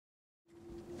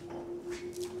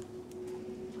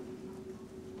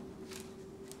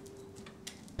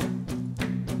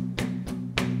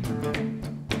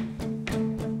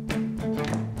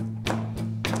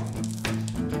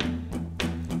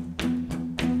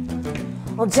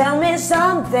Well, tell me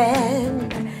something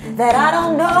that I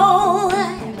don't know.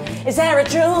 Is there a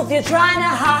truth you're trying to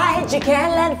hide? You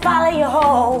can't let it follow you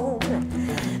home.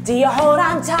 Do you hold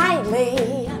on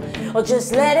tightly or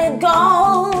just let it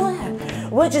go?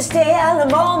 Would you steal a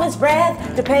moment's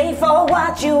breath to pay for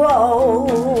what you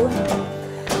owe?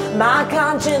 My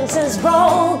conscience is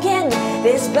broken,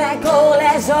 this black hole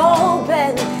has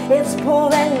opened. It's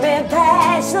pulling me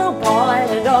past the point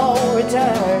of no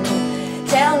return.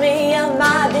 Tell me, am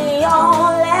I the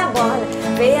only one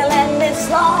feeling this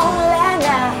lonely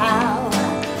now?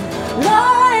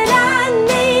 Lord, I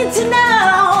need to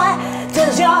know,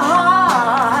 does your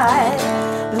heart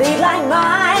bleed like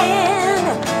mine,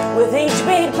 with each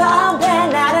beat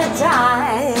pumping at a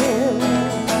time?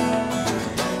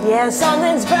 Yeah,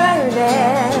 something's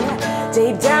burning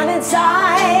deep down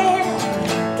inside.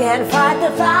 Can't fight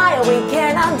the fire, we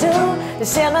can't undo the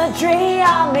symmetry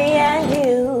of me and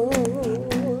you.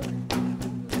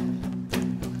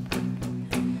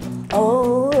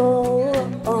 Oh,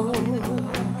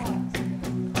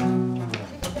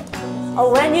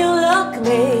 when you look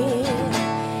me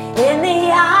in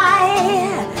the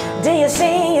eye, do you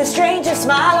see a stranger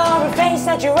smile or a face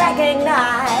that you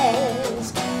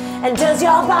recognize? And does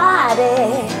your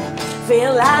body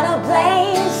feel out of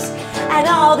place? And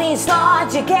all these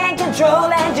thoughts you can't control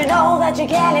and you know that you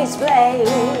can't explain.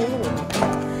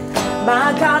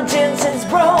 My conscience is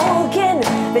broken,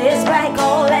 this black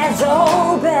hole has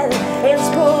opened. It's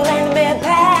pulling me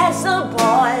past the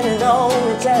point of no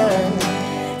return.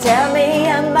 Tell me,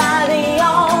 am I the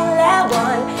only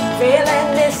one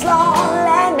feeling this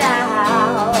lonely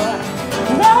now?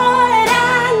 Lord,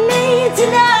 I need to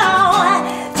know,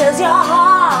 does your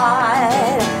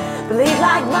heart bleed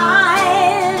like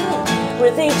mine,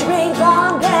 with each beat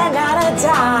pumping at a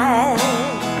time?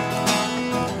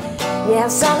 Yeah,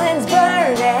 something's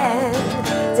burning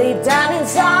deep down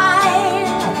inside.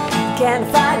 Can't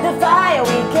fight the fire,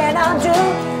 we can't undo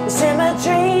the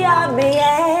symmetry of me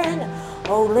and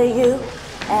only you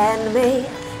and me.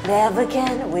 Never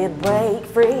can we break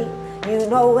free. You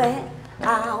know where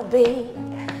I'll be,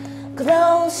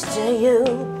 close to you.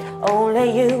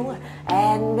 Only you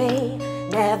and me.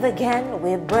 Never can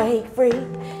we break free.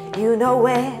 You know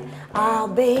where I'll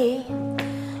be,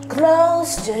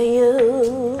 close to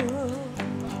you.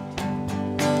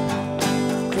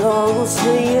 Close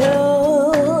to you.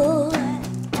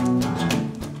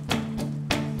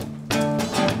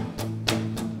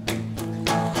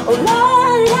 Oh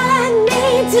Lord, I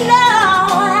need to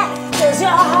know, does your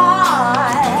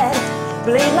heart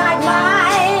bleed like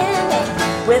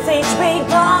mine, with each beat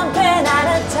pumping at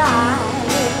a time?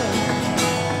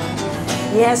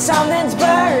 Yeah, something's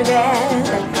burning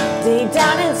deep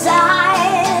down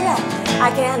inside. I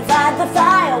can't fight the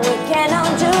fire, we can't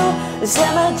undo the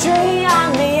symmetry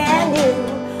on me and you.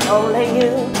 Only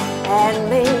you and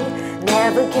me.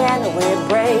 Never can we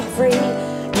break free.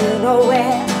 You know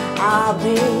where I'll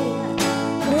be,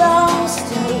 close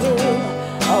to you.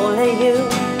 Only you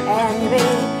and me.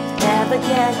 Never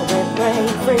can we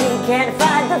break free. Can't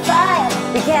fight the fire,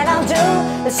 we can't undo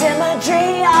the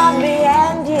symmetry on me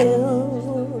and you.